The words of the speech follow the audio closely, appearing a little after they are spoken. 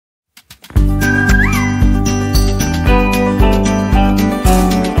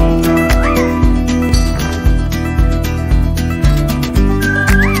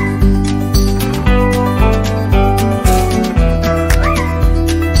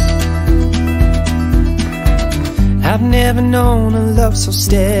I've never known a love so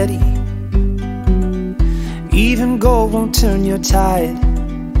steady. Even gold won't turn your tide.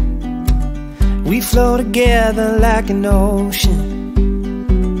 We flow together like an ocean,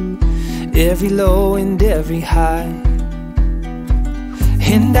 every low and every high.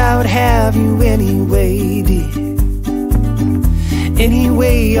 And I would have you anyway, dear, any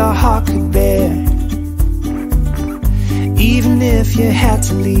way your heart could bear. Even if you had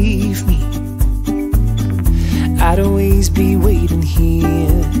to leave me, I'd always be waiting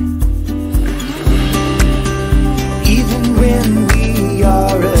here. Even when we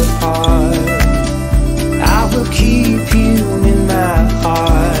are apart, I will keep you in my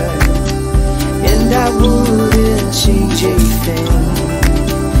heart, and I wouldn't change a thing,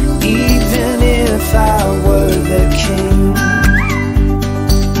 even if I were the king.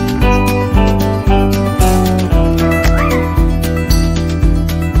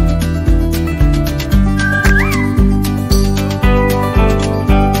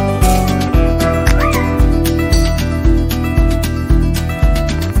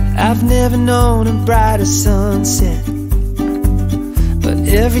 I've never known a brighter sunset, but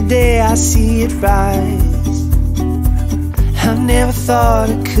every day I see it rise. I never thought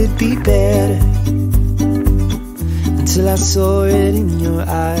it could be better until I saw it in your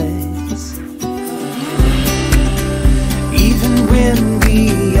eyes. Even when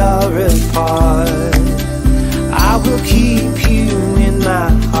we are apart, I will keep you in my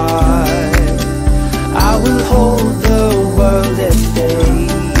heart. I will hold the world at bay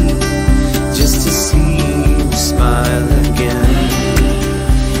just to see you smile again.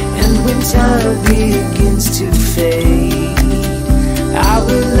 And when time begins to fade, I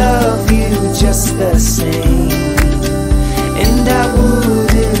will love you just the same, and I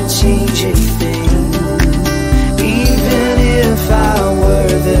wouldn't change it.